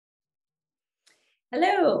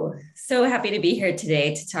Hello. So happy to be here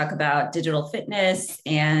today to talk about digital fitness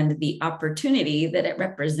and the opportunity that it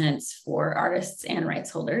represents for artists and rights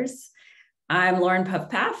holders. I'm Lauren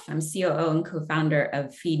Pufpaf. I'm COO and co-founder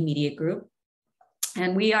of Feed Media Group.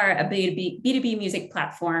 And we are a B2B music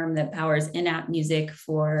platform that powers in-app music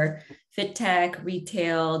for fit tech,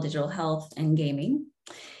 retail, digital health, and gaming.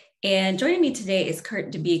 And joining me today is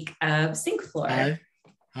Kirt Debique of SyncFloor. Hi.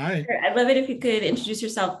 Hi. I'd love it if you could introduce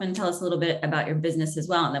yourself and tell us a little bit about your business as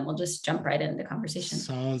well, and then we'll just jump right into the conversation.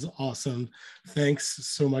 Sounds awesome. Thanks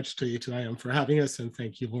so much to H2IM for having us, and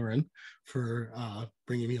thank you, Lauren, for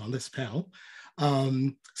bringing me on this panel.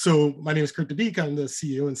 So my name is Kirt Debique. I'm the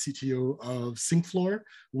CEO and CTO of SyncFloor.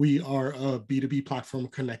 We are a B2B platform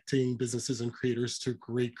connecting businesses and creators to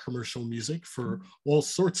great commercial music for all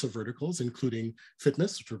sorts of verticals, including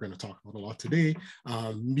fitness, which we're going to talk about a lot today,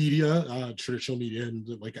 media, traditional media, and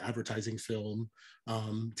like advertising, film,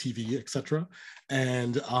 TV, etc.,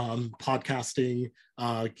 and podcasting,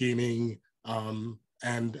 gaming,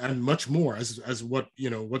 and much more. As what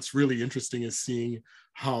what's really interesting is seeing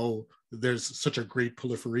how there's such a great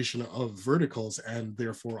proliferation of verticals and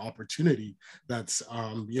therefore opportunity that's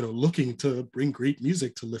looking to bring great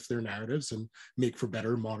music to lift their narratives and make for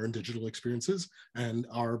better modern digital experiences. And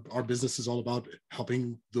our business is all about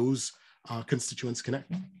helping those constituents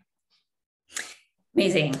connect.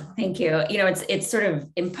 Amazing. Thank you. It's sort of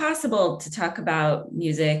impossible to talk about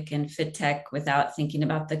music and fit tech without thinking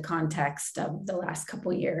about the context of the last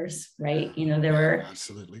couple of years, right? There were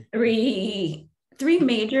absolutely three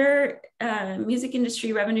major music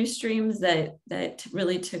industry revenue streams that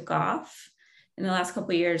really took off in the last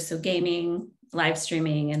couple of years. So gaming, live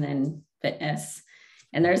streaming, and then fitness.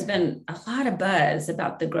 And there's been a lot of buzz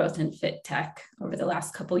about the growth in fit tech over the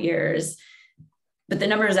last couple of years. But the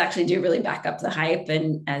numbers actually do really back up the hype.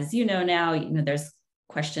 And as you know now, there's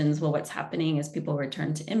questions, well, what's happening as people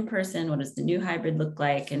return to in-person? What does the new hybrid look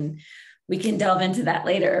like? And we can delve into that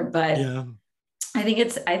later. But yeah. I think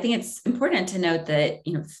it's important to note that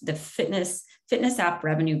the fitness app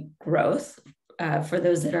revenue growth for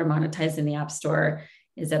those that are monetized in the App Store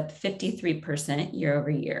is up 53% year over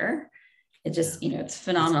year. It just it's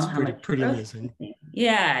phenomenal how much pretty amazing.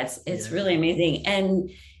 Yeah, it's really amazing. And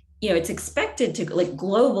it's expected to, like,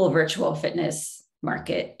 global virtual fitness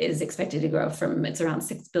market is expected to grow from, it's around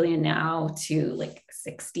 6 billion now to like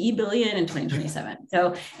 60 billion in 2027.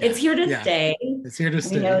 So it's here to stay. It's here to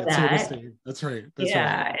stay. We know it's that. Here to stay. That's right. That's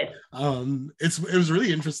right. It was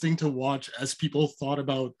really interesting to watch as people thought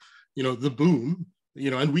about, the boom,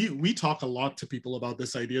 and we talk a lot to people about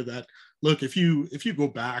this idea that, look, if you go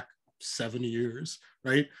back 7 years,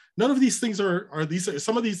 right? None of these things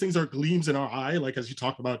some of these things are gleams in our eye, like as you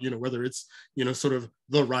talk about, whether it's, sort of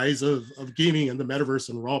the rise of gaming and the metaverse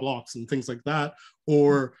and Roblox and things like that,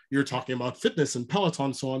 or you're talking about fitness and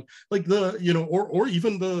Peloton, so on, like or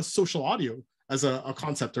even the social audio as a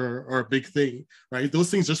concept or a big thing, right? Those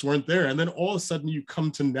things just weren't there. And then all of a sudden you come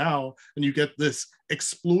to now and you get this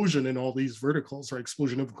explosion in all these verticals, right?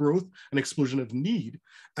 Explosion of growth and explosion of need.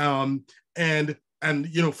 And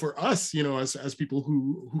for us, as people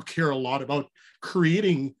who care a lot about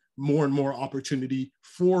creating more and more opportunity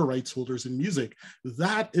for rights holders in music,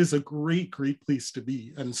 that is a great place to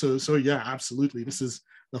be. And so yeah, absolutely, this is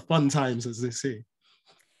the fun times, as they say.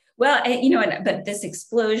 Well, but this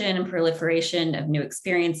explosion and proliferation of new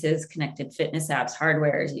experiences, connected fitness apps,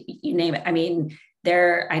 hardware, you name it. I mean,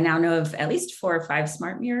 I now know of at least 4 or 5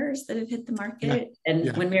 smart mirrors that have hit the market. Yeah.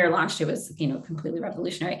 And when Mirror launched, it was, completely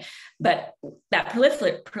revolutionary. But that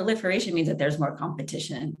proliferation means that there's more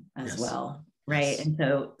competition as well, right? Yes. And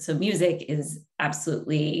so music is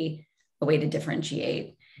absolutely a way to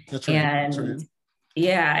differentiate. That's right. And that's right.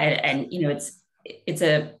 Yeah, and it's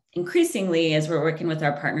a increasingly, as we're working with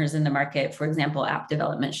our partners in the market, for example, app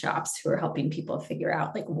development shops who are helping people figure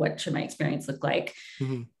out, like, what should my experience look like?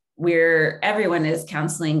 Mm-hmm. Where everyone is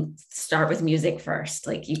counseling, start with music first.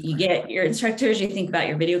 Like, you get your instructors, you think about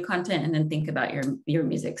your video content, and then think about your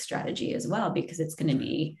music strategy as well, because it's going to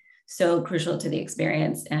be so crucial to the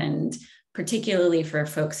experience. And particularly for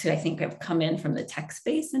folks who I think have come in from the tech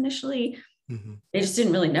space initially, they just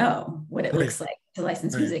didn't really know what it looks like to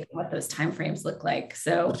license music and what those timeframes look like.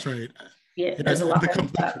 So that's right. Yeah, there's a lot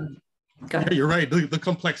of yeah, you're right. The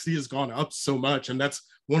complexity has gone up so much, and that's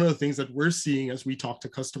one of the things that we're seeing as we talk to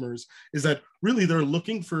customers is that really they're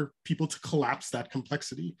looking for people to collapse that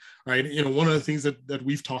complexity, right? One of the things that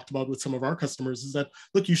we've talked about with some of our customers is that,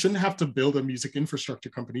 look, you shouldn't have to build a music infrastructure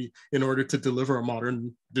company in order to deliver a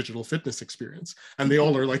modern digital fitness experience. And they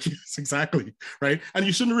all are like, yes, exactly, right? And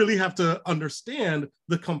you shouldn't really have to understand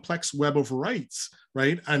the complex web of rights,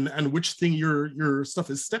 right? And which thing your stuff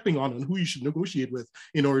is stepping on and who you should negotiate with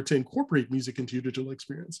in order to incorporate music into your digital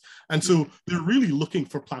experience. And so they're really looking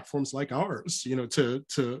for platforms like ours,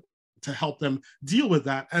 to help them deal with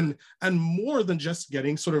that, and more than just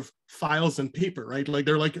getting sort of files and paper, right? Like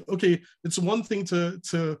they're like, okay, it's one thing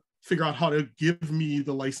to figure out how to give me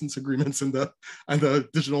the license agreements and the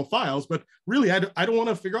digital files, but really I don't want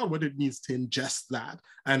to figure out what it means to ingest that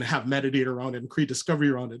and have metadata around it and create discovery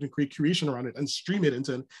around it and create curation around it and stream it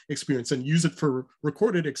into an experience and use it for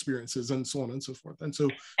recorded experiences and so on and so forth. And so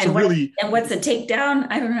really, and what's a takedown?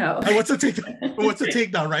 I don't know. And what's a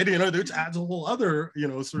takedown, right? Which adds a whole other,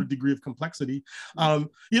 sort of degree of complexity.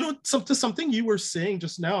 Something you were saying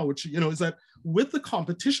just now, which, is that with the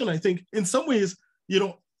competition, I think in some ways,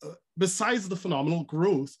 besides the phenomenal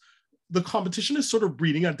growth, the competition is sort of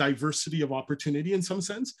breeding a diversity of opportunity in some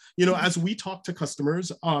sense. As we talk to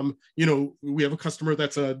customers, we have a customer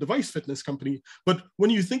that's a device fitness company, but when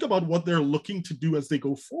you think about what they're looking to do as they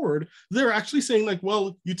go forward, they're actually saying like,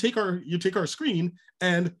 well, you take our screen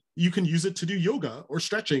and you can use it to do yoga or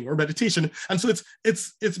stretching or meditation. And so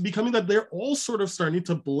it's becoming that they're all sort of starting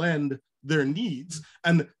to blend their needs.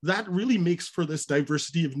 And that really makes for this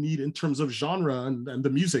diversity of need in terms of genre and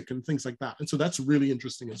the music and things like that. And so that's really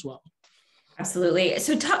interesting as well. Absolutely.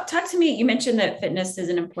 So talk to me, you mentioned that fitness is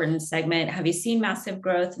an important segment. Have you seen massive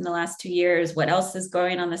growth in the last 2 years? What else is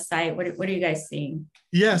going on the site? What are you guys seeing?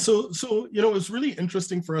 Yeah, so it's really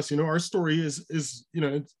interesting for us. Our story is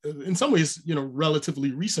in some ways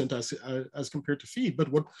relatively recent as compared to Feed,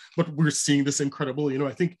 but what we're seeing this incredible.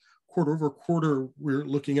 I think quarter over quarter, we're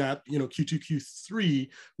looking at Q2, Q3,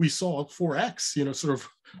 we saw 4x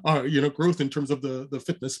growth in terms of the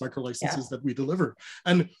fitness micro licenses that we deliver.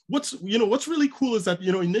 And what's really cool is that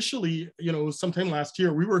initially sometime last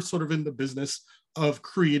year we were sort of in the business of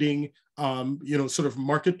creating sort of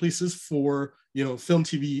marketplaces for film,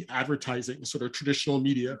 TV advertising, sort of traditional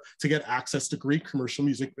media, to get access to great commercial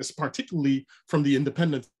music, particularly from the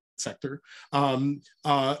independent sector, for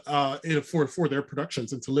their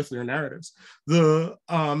productions and to lift their narratives. We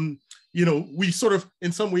sort of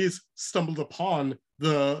in some ways stumbled upon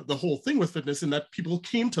the whole thing with fitness in that people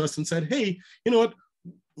came to us and said, hey, you know what,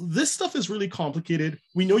 this stuff is really complicated.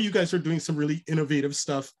 We know you guys are doing some really innovative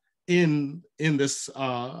stuff in this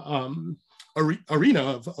arena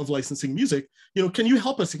of licensing music. Can you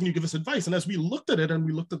help us? Can you give us advice? And as we looked at it and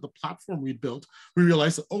we looked at the platform we built, we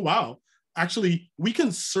realized, oh wow, actually, we can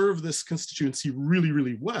serve this constituency really,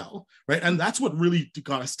 really well, right? And that's what really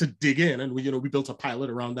got us to dig in. And we built a pilot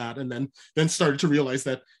around that, and then started to realize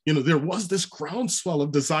that there was this groundswell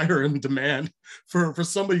of desire and demand for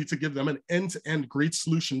somebody to give them an end-to-end great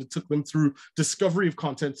solution that took them through discovery of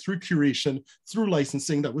content, through curation, through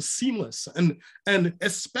licensing that was seamless, and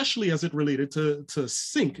especially as it related to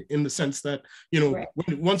sync, in the sense that right.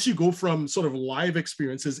 Once you go from sort of live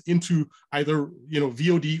experiences into either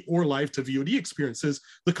VOD or live to VOD experiences,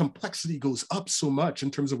 the complexity goes up so much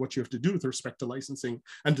in terms of what you have to do with respect to licensing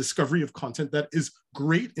and discovery of content that is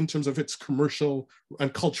great in terms of its commercial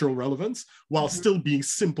and cultural relevance, while still being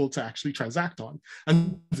simple to actually transact on.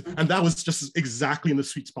 And that was just exactly in the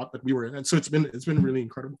sweet spot that we were in. And so it's been really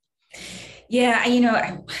incredible. Yeah,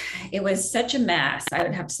 it was such a mess. I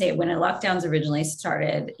would have to say, when the lockdowns originally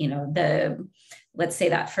started, let's say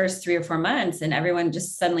that first 3 or 4 months, and everyone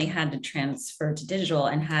just suddenly had to transfer to digital,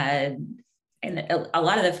 and a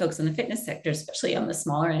lot of the folks in the fitness sector, especially on the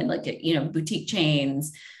smaller end, like, boutique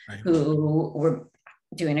chains, right, who were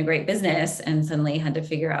doing a great business and suddenly had to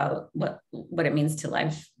figure out what it means to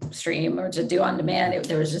live stream or to do on demand.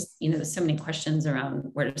 There was just, there's so many questions around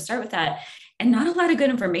where to start with that, and not a lot of good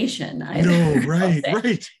information either. No, right.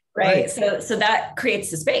 So that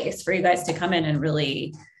creates the space for you guys to come in and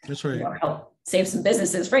really, that's right, help save some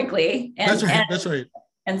businesses, frankly. And, that's right.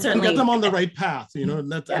 And certainly get them on the right path,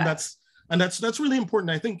 and that's really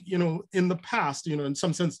important. I think, in the past, in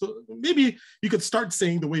some sense, maybe you could start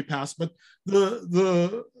saying the way past, but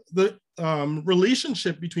the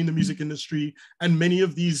relationship between the music industry and many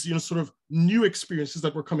of these, sort of new experiences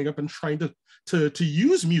that were coming up and trying to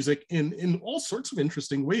use music in all sorts of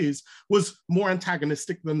interesting ways was more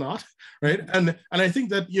antagonistic than not, right? And I think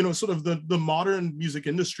that, sort of the modern music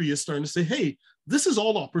industry is starting to say, hey, this is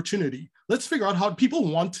all opportunity. Let's figure out how people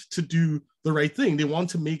want to do the right thing. They want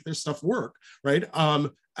to make their stuff work, right?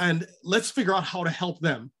 and let's figure out how to help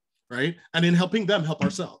them, right? And in helping them, help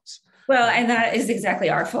ourselves. Well, and that is exactly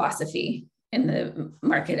our philosophy in the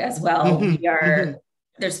market as well.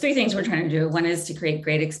 There's three things we're trying to do. One is to create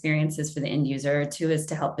great experiences for the end user. Two is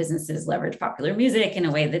to help businesses leverage popular music in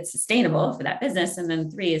a way that's sustainable for that business. And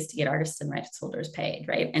then three is to get artists and rights holders paid,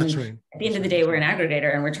 right? And at the end of the day, we're an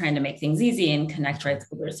aggregator and we're trying to make things easy and connect rights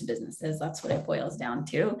holders to businesses. That's what it boils down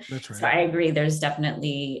to. So I agree. There's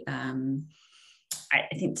definitely, I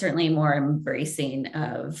think certainly more embracing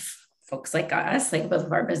of folks like us, like both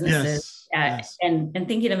of our businesses, and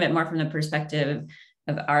thinking of it more from the perspective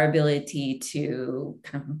of our ability to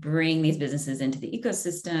kind of bring these businesses into the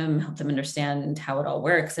ecosystem, help them understand how it all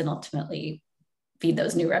works, and ultimately feed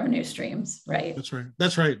those new revenue streams, right? That's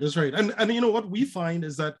right. And you know, what we find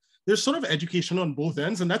is that there's sort of education on both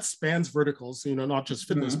ends, and that spans verticals, you know, not just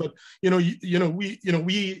fitness, but,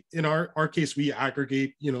 we in our case, we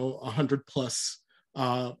aggregate, 100 plus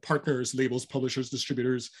partners, labels, publishers,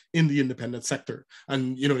 distributors in the independent sector,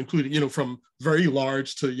 and including from very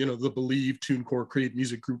large to the Believe, TuneCore, Create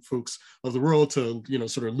Music Group folks of the world to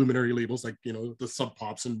sort of luminary labels like the Sub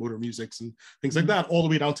Pops and Motor Musics and things like that, all the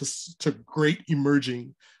way down to great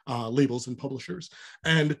emerging labels and publishers.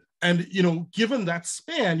 And given that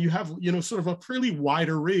span, you have sort of a fairly wide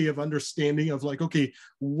array of understanding of like, okay,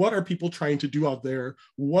 what are people trying to do out there?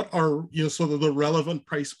 What are sort of the relevant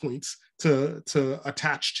price points to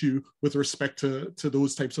attach to with respect to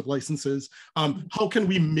those types of licenses? How can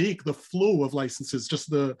we make the flow of licenses just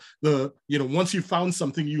the once you found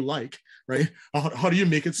something you like, right? How do you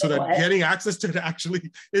make it so that getting access to it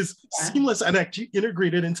actually is seamless and actually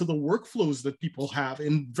integrated into the workflows that people have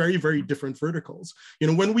in very, very different verticals?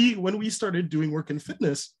 When we started doing work in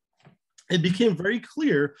fitness, it became very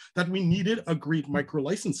clear that we needed a great micro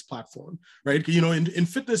license platform, right? In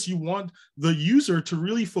fitness, you want the user to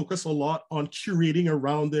really focus a lot on curating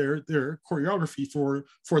around their choreography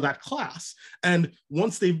for that class. And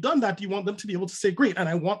once they've done that, you want them to be able to say, great, and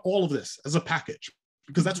I want all of this as a package,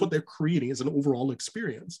 because that's what they're creating as an overall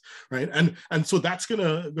experience, right? And so that's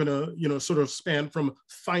gonna sort of span from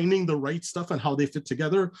finding the right stuff and how they fit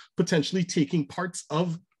together, potentially taking parts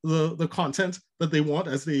of the content that they want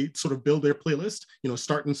as they sort of build their playlist,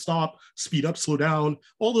 start and stop, speed up, slow down,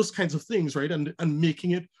 all those kinds of things, right? And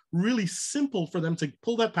making it really simple for them to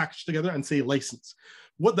pull that package together and say license.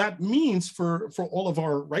 What that means for all of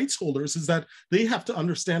our rights holders is that they have to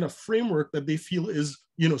understand a framework that they feel is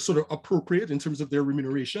sort of appropriate in terms of their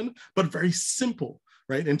remuneration, but very simple,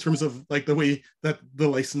 right, in terms of like the way that the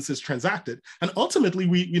license is transacted. And ultimately,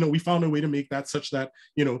 we found a way to make that such that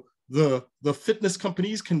the fitness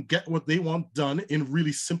companies can get what they want done in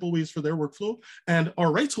really simple ways for their workflow, and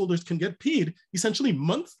our rights holders can get paid essentially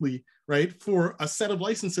monthly, right, for a set of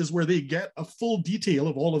licenses where they get a full detail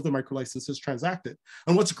of all of the micro licenses transacted.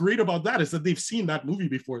 And what's great about that is that they've seen that movie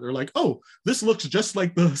before. They're like, oh, this looks just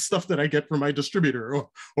like the stuff that I get from my distributor or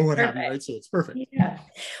what have you, right? So it's perfect. Yeah.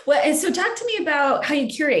 Well, and so talk to me about how you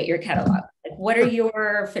curate your catalog. Like, what are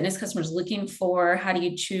your fitness customers looking for? How do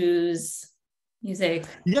you choose music?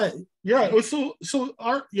 So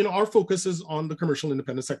our focus is on the commercial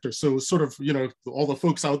independent sector. So sort of all the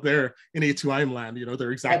folks out there in A2IM land,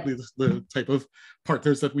 they're exactly the type of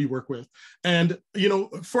partners that we work with. And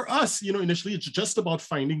for us, initially it's just about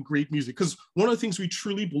finding great music, because one of the things we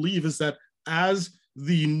truly believe is that as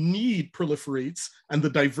the need proliferates and the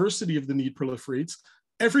diversity of the need proliferates,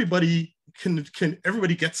 everybody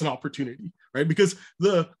gets an opportunity, right? Because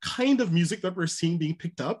the kind of music that we're seeing being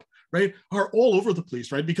picked up, right, are all over the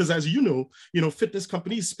place, right? Because as fitness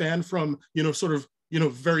companies span from, sort of,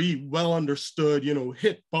 very well understood,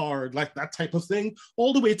 hit bar, like that type of thing,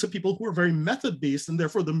 all the way to people who are very method based, and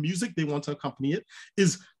therefore the music they want to accompany it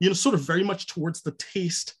is, sort of very much towards the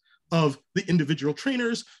taste of the individual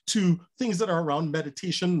trainers, to things that are around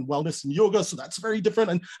meditation, wellness, and yoga. So that's very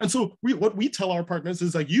different. And so what we tell our partners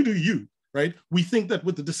is like, you do you, right? We think that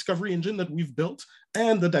with the discovery engine that we've built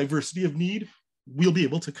and the diversity of need, we'll be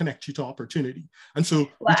able to connect you to opportunity. And so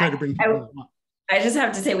we try to bring people along. I just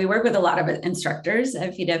have to say, we work with a lot of instructors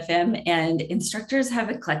at Feed FM, and instructors have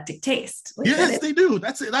eclectic taste. Like, yes, they do.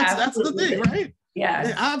 That's the thing, right?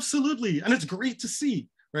 Yeah, absolutely. And it's great to see,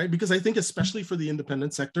 right? Because I think especially for the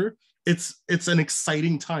independent sector, it's an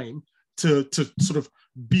exciting time to sort of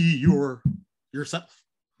be yourself.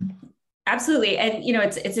 Absolutely. And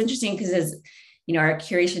it's interesting because as our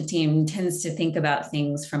curation team tends to think about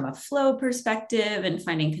things from a flow perspective and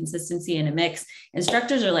finding consistency in a mix.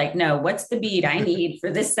 Instructors are like, no, what's the beat I need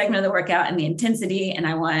for this segment of the workout and the intensity? And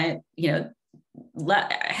I want,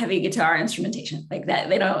 heavy guitar instrumentation like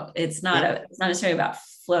that. It's not necessarily about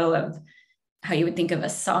flow of how you would think of a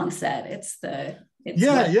song set. It's the It's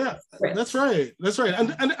Yeah, what yeah, Brits. that's right.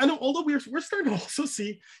 And although we're starting to also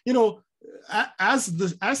see,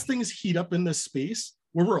 as things heat up in this space,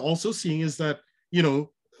 what we're also seeing is that,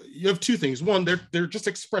 you have two things. One, they're just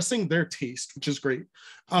expressing their taste, which is great,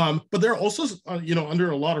 but they're also under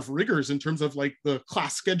a lot of rigors in terms of like the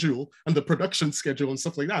class schedule and the production schedule and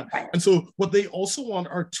stuff like that. Right. And so what they also want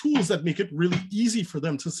are tools that make it really easy for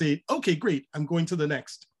them to say, okay, great, I'm going to the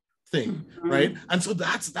next thing, right? And so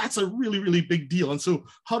that's a really, really big deal. And so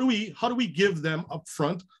how do we give them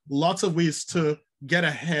upfront lots of ways to get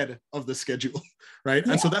ahead of the schedule, right?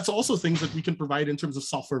 And so that's also things that we can provide in terms of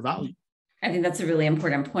software value. I think that's a really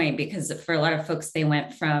important point, because for a lot of folks, they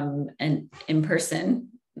went from an in-person,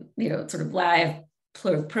 sort of live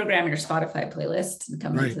program your Spotify playlist and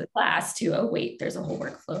come into the class to, oh, wait, there's a whole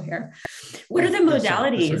workflow here. What are the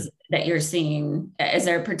modalities that you're seeing? Is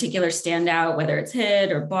there a particular standout, whether it's HIIT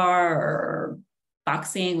or bar or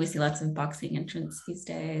boxing? We see lots of boxing entrants these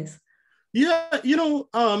days. Yeah,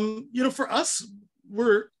 for us,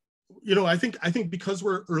 we're, I think because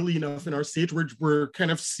we're early enough in our stage, we're kind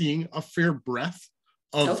of seeing a fair breadth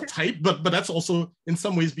of type, but that's also in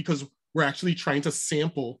some ways because we're actually trying to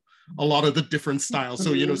sample a lot of the different styles.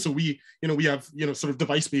 So, so we have, sort of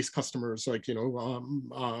device-based customers, like,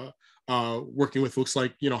 working with folks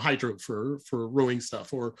like, Hydro for rowing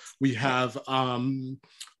stuff, or we have,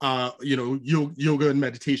 yoga and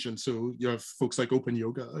meditation. So you have folks like Open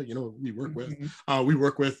Yoga, we work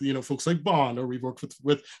with, folks like Bond, or we've worked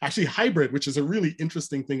with actually Hybrid, which is a really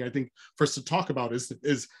interesting thing, I think, for us to talk about is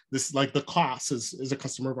this, like the class is a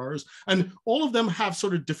customer of ours. And all of them have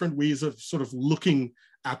sort of different ways of sort of looking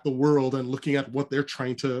at the world and looking at what they're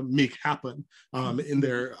trying to make happen in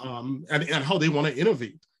their, and how they want to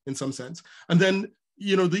innovate in some sense. And then,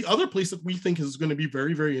 the other place that we think is going to be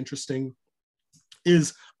very, very interesting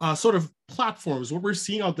is sort of platforms. What we're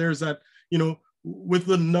seeing out there is that, with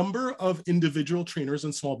the number of individual trainers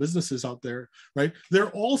and small businesses out there, right,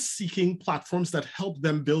 they're all seeking platforms that help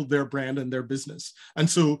them build their brand and their business. And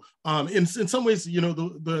so in some ways,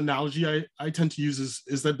 the analogy I tend to use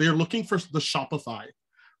is that they're looking for the Shopify,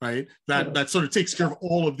 right? That sort of takes care of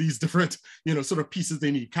all of these different, sort of pieces they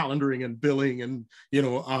need, calendaring and billing and,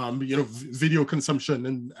 video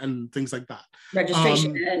consumption and things like that.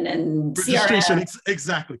 Registration and registration, CRM.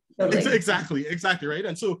 exactly. Totally. Exactly, right?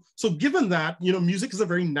 And so given that, music is a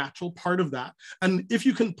very natural part of that. And if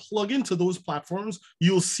you can plug into those platforms,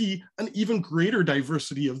 you'll see an even greater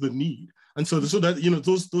diversity of the need. And so that,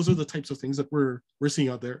 those are the types of things that we're seeing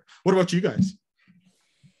out there. What about you guys?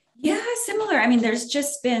 Yeah, similar. I mean, there's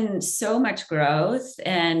just been so much growth,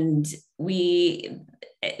 and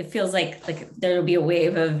it feels like there'll be a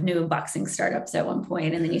wave of new boxing startups at one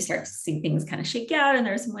point, and then you start to see things kind of shake out, and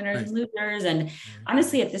there's some winners and losers. And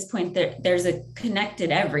honestly, at this point, there's a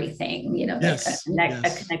connected everything, a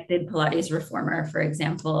connected Pilates reformer, for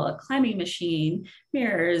example, a climbing machine,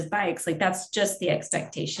 mirrors, bikes, like that's just the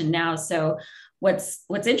expectation now. So what's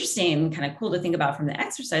interesting, kind of cool to think about from the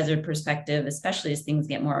exerciser perspective, especially as things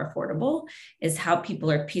get more affordable, is how people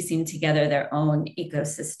are piecing together their own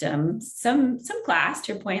ecosystem. Some class,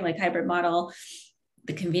 to your point, like hybrid model,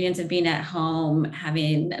 the convenience of being at home,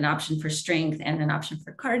 having an option for strength and an option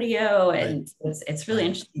for cardio. And it's really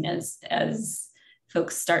interesting as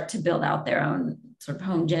folks start to build out their own sort of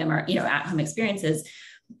home gym or, at-home experiences.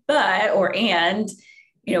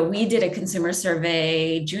 We did a consumer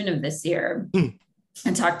survey June of this year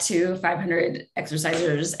and talked to 500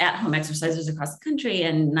 exercisers, at-home exercisers across the country,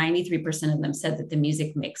 and 93% of them said that the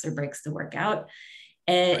music makes or breaks the workout.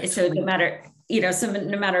 And so no matter,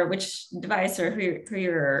 no matter which device or who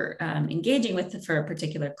you're engaging with for a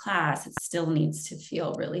particular class, it still needs to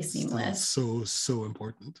feel really seamless. So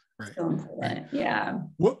important, right? So important, yeah.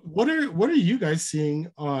 What are you guys seeing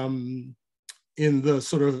in the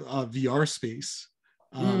sort of VR space?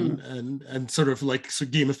 And sort of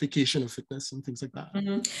gamification of fitness and things like that.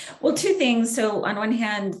 Well, two things. So on one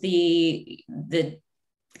hand, the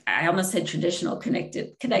I almost said traditional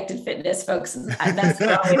connected fitness folks. That's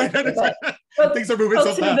things are moving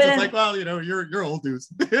so fast. It's like, well, you're old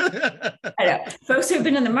dudes. I know. Folks who've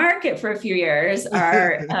been in the market for a few years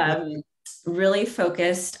are really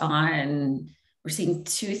focused on. We're seeing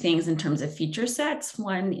two things in terms of feature sets.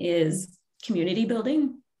 One is community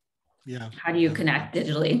building. Yeah. How do you connect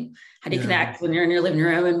digitally? How do you connect when you're in your living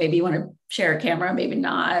room and maybe you want to share a camera, maybe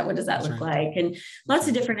not? What does that look like? And lots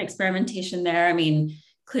of different experimentation there. I mean,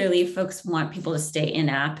 clearly folks want people to stay in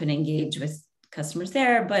app and engage with customers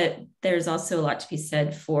there, but there's also a lot to be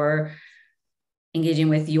said for engaging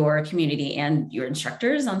with your community and your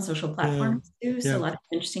instructors on social platforms too. So a lot of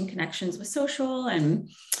interesting connections with social and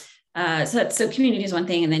So community is one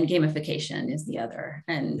thing, and then gamification is the other.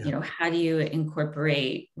 And Yeah. how do you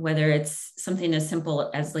incorporate, whether it's something as simple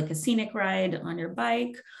as like a scenic ride on your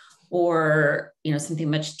bike, or something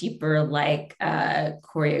much deeper like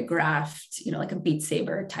choreographed, like a Beat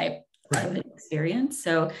Saber type of experience.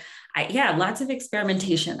 So lots of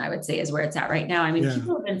experimentation, I would say, is where it's at right now. I mean,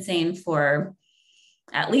 people have been saying for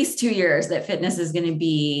at least 2 years that fitness is going to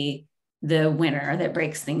be the winner that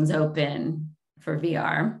breaks things open for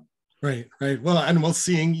VR. Right. Well, and we're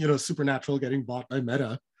seeing, Supernatural getting bought by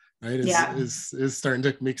Meta, right? Is starting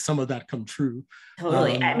to make some of that come true.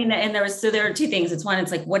 Totally. I mean, and there are two things. It's one,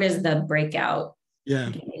 it's like, what is the breakout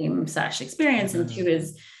game / experience? And two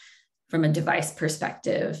is from a device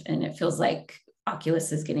perspective. And it feels like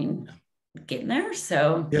Oculus is getting there.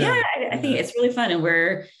 So I think it's really fun. And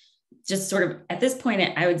we're just sort of at this point,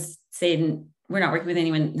 I would say we're not working with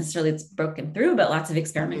anyone necessarily that's broken through, but lots of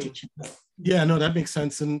experimentation. Yeah, no, that makes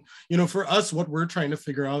sense. And, for us, what we're trying to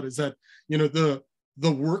figure out is that,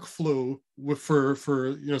 the workflow for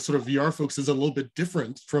sort of VR folks is a little bit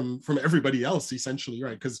different from everybody else, essentially,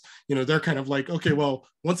 right? Because, they're kind of like, okay, well,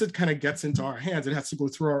 once it kind of gets into our hands, it has to go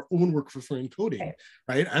through our own workflow encoding,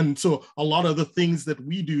 right? And so a lot of the things that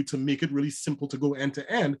we do to make it really simple to go end to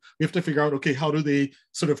end, we have to figure out, okay, how do they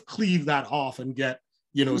sort of cleave that off and get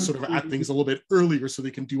sort of at things a little bit earlier so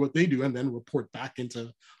they can do what they do and then report back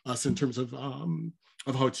into us in terms of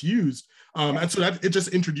how it's used. And so that it just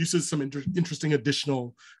introduces some interesting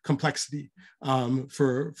additional complexity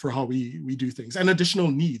for how we do things, and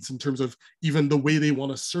additional needs in terms of even the way they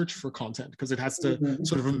want to search for content, because it has to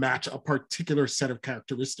sort of match a particular set of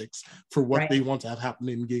characteristics for what they want to have happen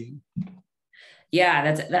in game.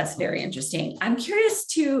 Yeah, that's very interesting. I'm curious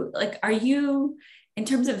too, like, are you, in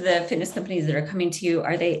terms of the fitness companies that are coming to you,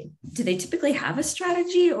 do they typically have a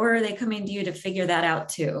strategy, or are they coming to you to figure that out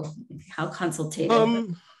too? How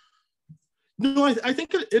consultative? No, I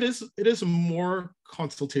think it is more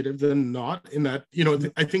consultative than not, in that,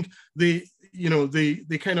 I think they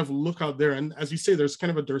kind of look out there, and as you say, there's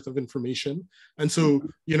kind of a dearth of information. And so,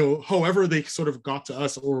 however they sort of got to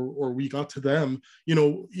us or we got to them,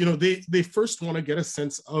 they first want to get a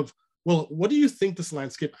sense of, well, what do you think this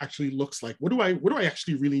landscape actually looks like? What do I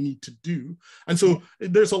actually really need to do? And so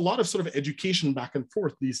there's a lot of sort of education back and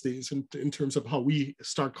forth these days in terms of how we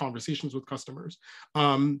start conversations with customers.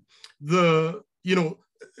 I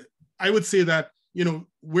would say that,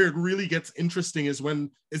 where it really gets interesting is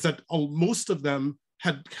that most of them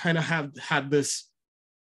had this,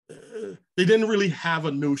 they didn't really have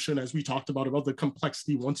a notion, as we talked about the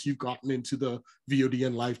complexity once you've gotten into the VOD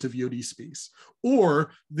and live to VOD space.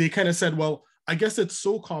 Or they kind of said, well, I guess it's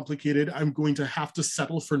so complicated, I'm going to have to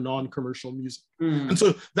settle for non-commercial music. And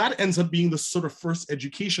so that ends up being the sort of first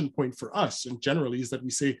education point for us, and generally, is that we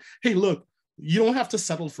say, hey, look, you don't have to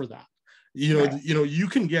settle for that. You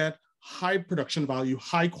can get high production value,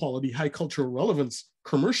 high quality, high cultural relevance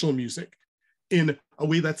commercial music in a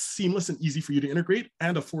way that's seamless and easy for you to integrate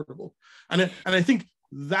and affordable. And I think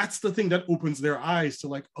that's the thing that opens their eyes to,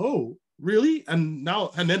 like, oh, really? And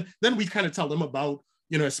then we kind of tell them about,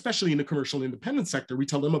 especially in the commercial independent sector, we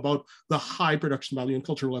tell them about the high production value and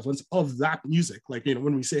cultural relevance of that music. Like,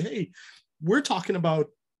 when we say, hey, we're talking about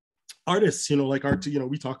artists, like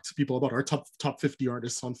we talk to people about our top 50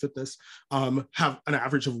 artists on fitness, have an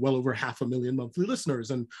average of well over 500,000 monthly listeners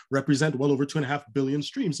and represent well over 2.5 billion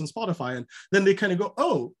streams on Spotify. And then they kind of go,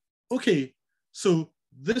 oh, okay, so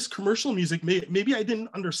this commercial music, maybe I didn't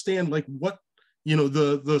understand, like, what,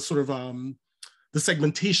 the sort of the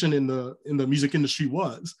segmentation in the music industry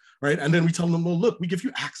was, right? And then we tell them, well, look, we give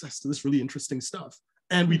you access to this really interesting stuff,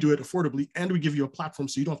 and we do it affordably, and we give you a platform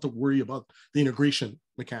so you don't have to worry about the integration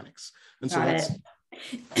mechanics. And so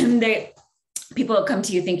people come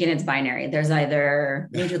to you thinking it's binary. There's either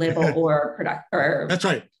major label or that's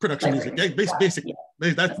right, production music. Yeah, basically,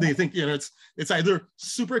 they think, it's either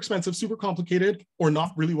super expensive, super complicated, or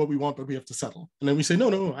not really what we want, but we have to settle. And then we say,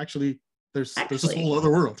 no, actually, there's this whole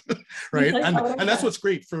other world, right? And that's what's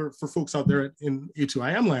great for folks out there in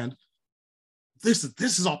A2IM land. This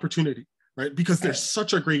is opportunity, right? Because there's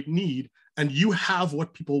such a great need, and you have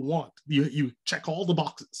what people want. You check all the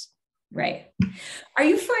boxes. Right. Are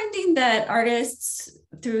you finding that artists,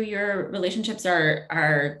 through your relationships,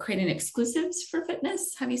 are creating exclusives for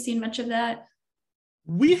fitness? Have you seen much of that?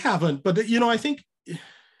 We haven't, but I think,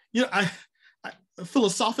 I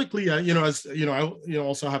philosophically, as I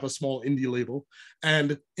also have a small indie label,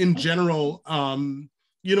 and in general,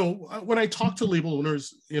 when I talk to label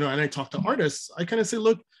owners, and I talk to artists, I kind of say,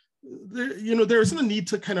 look, there isn't a need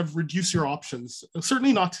to kind of reduce your options.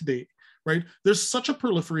 Certainly not today, right? There's such a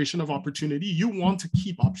proliferation of opportunity. You want to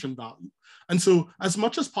keep option value. And so as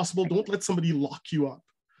much as possible, don't let somebody lock you up,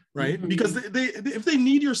 right? Mm-hmm. Because they if they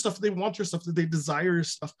need your stuff, they want your stuff, they desire your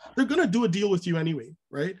stuff, they're going to do a deal with you anyway,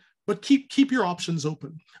 right? But keep your options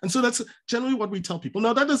open. And so that's generally what we tell people.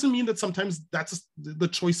 Now, that doesn't mean that sometimes that's the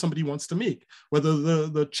choice somebody wants to make, whether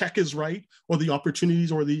the check is right or the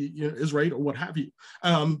opportunities or the is right or what have you.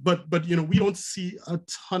 But we don't see a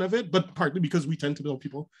ton of it, but partly because we tend to tell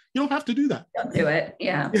people, you don't have to do that. Don't do it.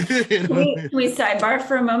 Yeah. Can we sidebar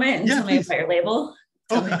for a moment and tell me about your label?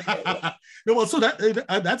 No, well, so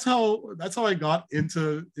that's how I got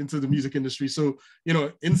into the music industry. So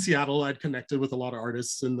in Seattle, I'd connected with a lot of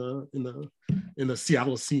artists in the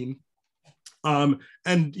Seattle scene, and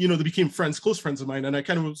they became close friends of mine. And I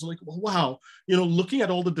kind of was like, well, wow, looking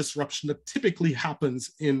at all the disruption that typically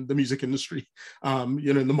happens in the music industry,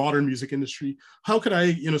 in the modern music industry, how could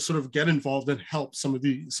I sort of get involved and help some of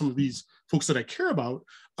these folks that I care about,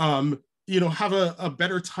 have a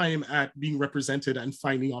better time at being represented and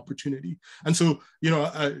finding opportunity. And so,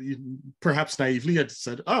 perhaps naively, I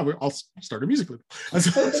said, I'll start a music label. And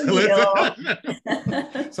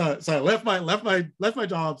so I left my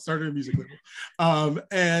job, started a music label,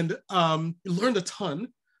 and learned a ton.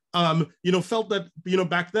 Felt that,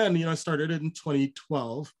 back then, I started it in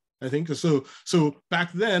 2012, I think. So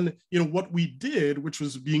back then, what we did, which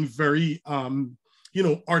was being very,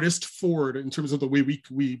 artist forward in terms of the way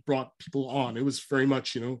we brought people on. It was very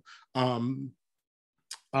much, it's an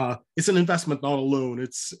investment, not a loan.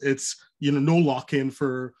 It's no lock-in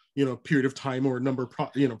for a period of time or a number of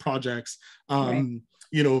projects. Right.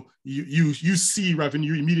 You see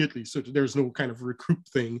revenue immediately, so there's no kind of recruit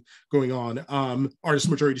thing going on. Artist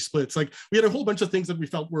majority splits. Like, we had a whole bunch of things that we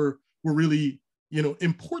felt were really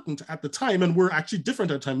important at the time, and we're actually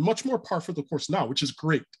different at the time, much more par for the course now, which is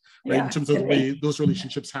great, right? Yeah, in terms of the way those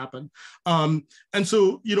relationships happen. And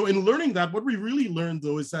so, in learning that, what we really learned,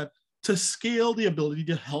 though, is that to scale the ability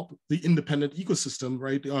to help the independent ecosystem,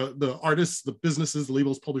 right? The artists, the businesses, the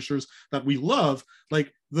labels, publishers that we love,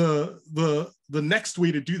 like the next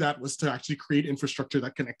way to do that was to actually create infrastructure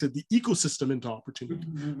that connected the ecosystem into opportunity.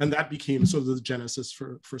 Mm-hmm. And that became sort of the genesis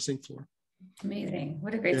for SyncFloor. Amazing.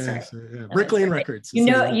 What a great start. Brick Lane Records. You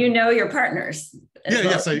know your partners.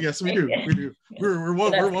 Yes, we do. We're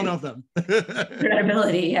one of them.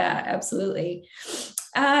 Credibility, yeah, absolutely.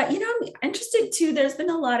 I'm interested too. There's been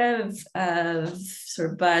a lot of sort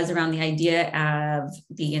of buzz around the idea of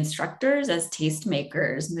the instructors as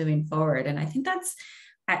tastemakers moving forward, and I think that's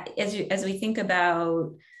as we think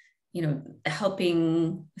about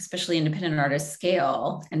helping especially independent artists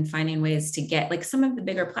scale and finding ways to get, like, some of the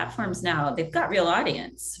bigger platforms now, they've got real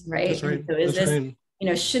audience, right? That's right. So is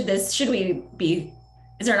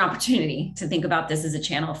there an opportunity to think about this as a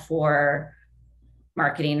channel for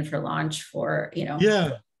marketing, for launch, for,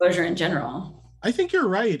 exposure in general? I think you're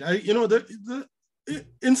right.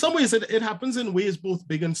 In some ways it happens in ways both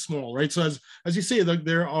big and small, right? So as you say, like,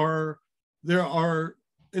 there are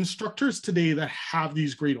instructors today that have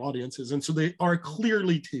these great audiences, and so they are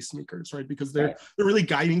clearly tastemakers, right? Because they're really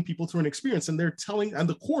guiding people through an experience, and they're telling, and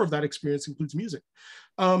the core of that experience includes music.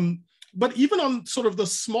 But even on sort of the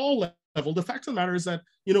small level, the fact of the matter is that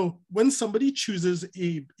when somebody chooses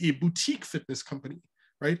a boutique fitness company,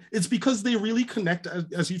 right, it's because they really connect,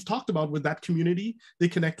 as you've talked about, with that community. They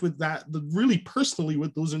connect with that really personally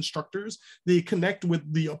with those instructors. They connect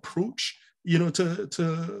with the approach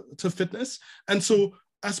to fitness, and so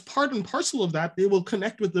as part and parcel of that, they will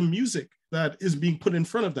connect with the music that is being put in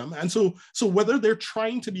front of them. And so whether they're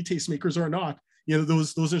trying to be tastemakers or not,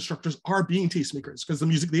 those instructors are being tastemakers, because the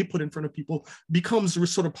music they put in front of people becomes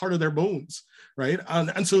sort of part of their bones, right?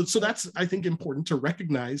 And so that's, I think, important to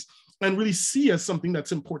recognize and really see as something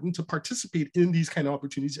that's important to participate in these kind of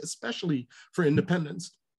opportunities, especially for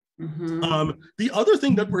independents. Mm-hmm. The other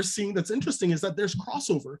thing that we're seeing that's interesting is that there's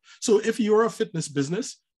crossover. So if you're a fitness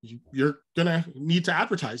business, you're gonna need to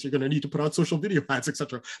advertise, you're gonna need to put out social video ads,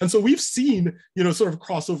 etc. And so we've seen, sort of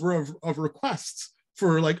crossover of requests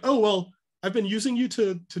for, like, oh, well, I've been using you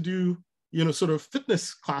to do, sort of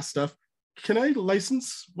fitness class stuff. Can I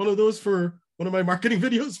license one of those for one of my marketing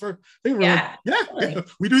videos for thing? We're like,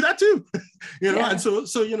 we do that too. And so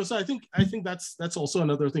I think that's also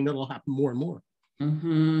another thing that will happen more and more.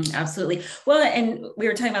 Mm-hmm, absolutely. Well, and we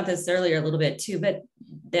were talking about this earlier a little bit too, but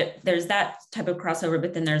there's that type of crossover,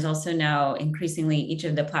 but then there's also now increasingly each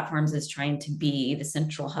of the platforms is trying to be the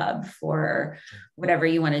central hub for whatever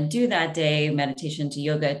you want to do that day, meditation to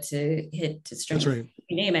yoga to hit to strength,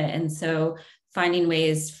 you name it. And so finding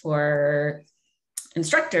ways for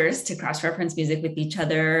instructors to cross-reference music with each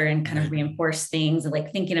other and kind of reinforce things, and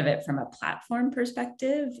like thinking of it from a platform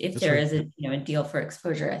perspective. If there is a, a deal for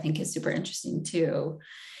exposure, I think is super interesting too.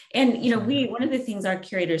 And, one of the things our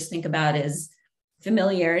curators think about is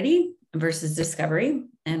familiarity versus discovery,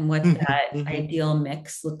 and what that ideal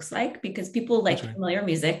mix looks like, because people like familiar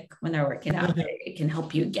music when they're working out. It can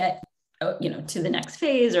help you get, to the next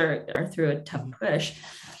phase or through a tough push.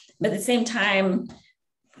 But at the same time,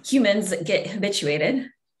 humans get habituated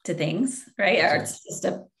to things, right? It's just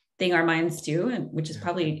a thing our minds do, and which is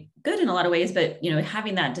probably good in a lot of ways, but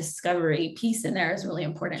having that discovery piece in there is really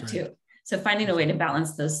important too. So finding a way to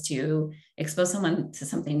balance those two, expose someone to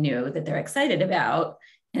something new that they're excited about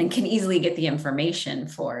and can easily get the information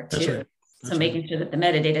for too. So making sure that the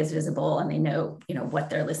metadata is visible and they know, what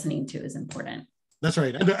they're listening to is important. That's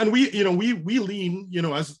right. And we lean,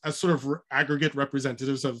 as sort of aggregate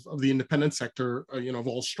representatives of the independent sector, of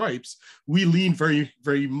all stripes, we lean very,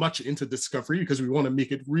 very much into discovery, because we want to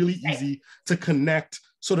make it really easy to connect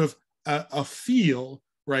sort of a feel,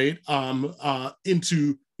 right,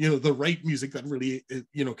 into, the right music that really,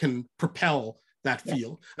 can propel that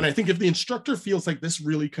feel. And I think if the instructor feels like this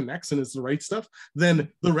really connects and is the right stuff, then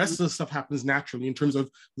the rest of the stuff happens naturally in terms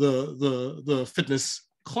of the fitness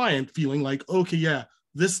client feeling like, okay, yeah,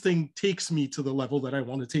 this thing takes me to the level that I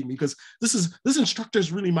want to take me, because this instructor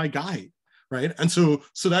is really my guide, right? And so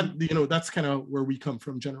that, that's kind of where we come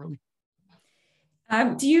from generally.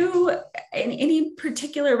 Do you any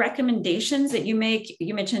particular recommendations that you make?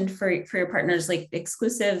 You mentioned for your partners, like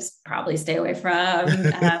exclusives, probably stay away from.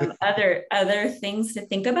 Other things to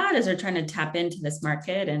think about as they're trying to tap into this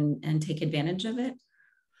market and take advantage of it.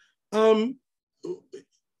 I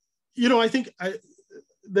think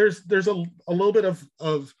there's a little bit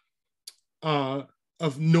of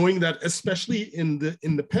knowing that, especially in the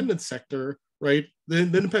independent sector, right? The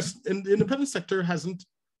independent sector hasn't,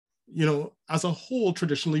 as a whole,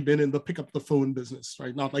 traditionally been in the pick up the phone business,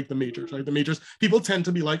 right? Not like the majors, right? The majors, people tend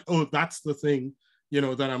to be like, oh, that's the thing,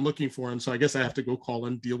 that I'm looking for. And so I guess I have to go call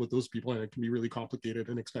and deal with those people, and it can be really complicated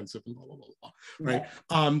and expensive and blah, blah, blah, blah,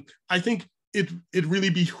 right? I think it really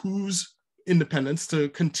behooves independents to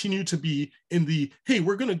continue to be in the, hey,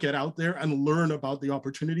 we're going to get out there and learn about the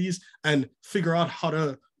opportunities and figure out how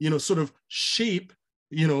to, sort of shape,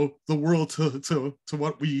 the world to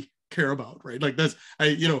what we care about, right? Like that's,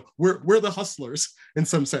 we're the hustlers in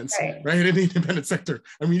some sense, right? In the independent sector.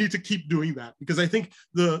 And we need to keep doing that, because I think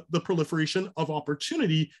the proliferation of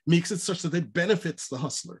opportunity makes it such that it benefits the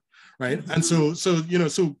hustler, right? And so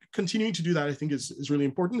continuing to do that, I think is really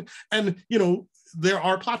important. And, there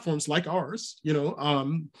are platforms like ours, yours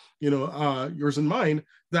and mine,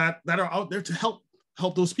 that are out there to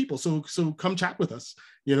help those people. So come chat with us.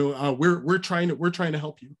 We're trying to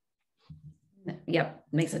help you. Yep,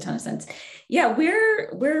 makes a ton of sense. Yeah,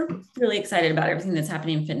 we're really excited about everything that's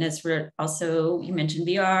happening in fitness. We're also, you mentioned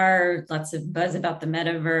VR, lots of buzz about the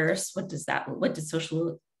metaverse. What does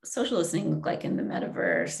social listening look like in the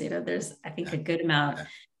metaverse? There's, I think, a good amount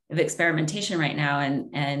of experimentation right now.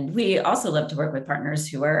 And we also love to work with partners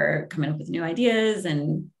who are coming up with new ideas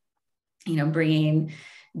and, bringing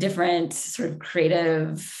different sort of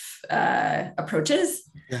creative approaches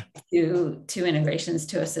to integrations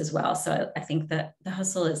to us as well. So I think that the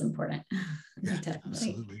hustle is important. Yeah,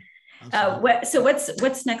 absolutely. So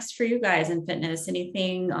what's next for you guys in fitness?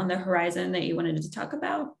 Anything on the horizon that you wanted to talk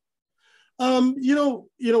about?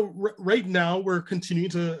 Right now we're continuing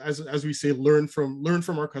to, as we say, learn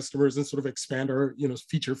from our customers and sort of expand our,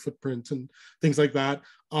 feature footprint and things like that.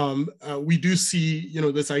 We do see,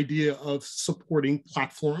 this idea of supporting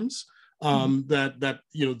platforms that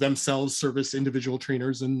themselves service individual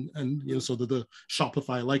trainers and so the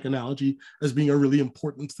Shopify-like analogy as being a really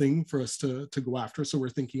important thing for us to go after. So we're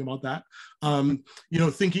thinking about that.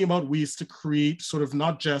 Thinking about ways to create sort of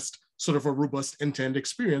not just sort of a robust end-to-end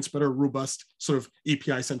experience, but a robust sort of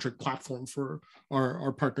API-centric platform for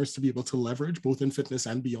our partners to be able to leverage, both in fitness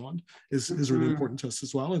and beyond, is really important to us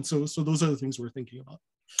as well. And so those are the things we're thinking about.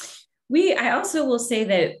 I also will say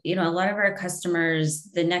that, a lot of our customers,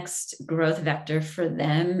 the next growth vector for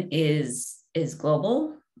them is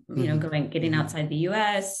global, getting outside the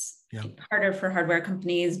US, harder for hardware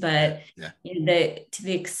companies, but to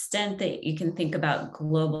the extent that you can think about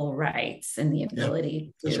global rights and the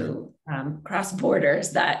ability to cross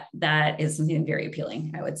borders, that is something very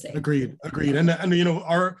appealing, I would say. Agreed. And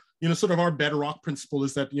our sort of our bedrock principle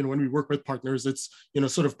is that, when we work with partners, it's,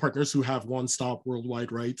 sort of partners who have one-stop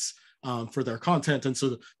worldwide rights, for their content. And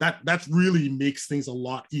so that really makes things a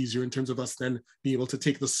lot easier in terms of us then being able to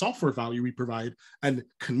take the software value we provide and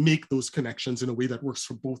can make those connections in a way that works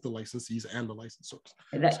for both the licensees and the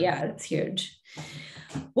licensors. Yeah, that's huge.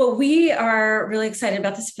 Well, we are really excited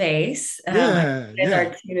about the space. You guys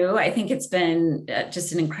are too. I think it's been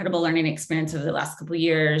just an incredible learning experience over the last couple of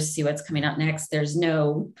years. See what's coming up next. There's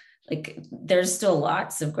still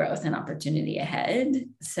lots of growth and opportunity ahead.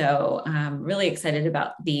 So I'm really excited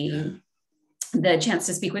about the chance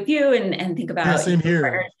to speak with you and think about your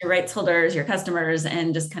partners, your rights holders, your customers,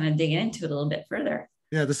 and just kind of dig into it a little bit further.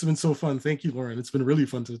 Yeah, this has been so fun. Thank you, Lauren. It's been really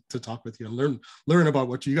fun to talk with you and learn about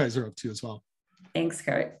what you guys are up to as well. Thanks,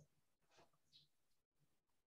 Kirt.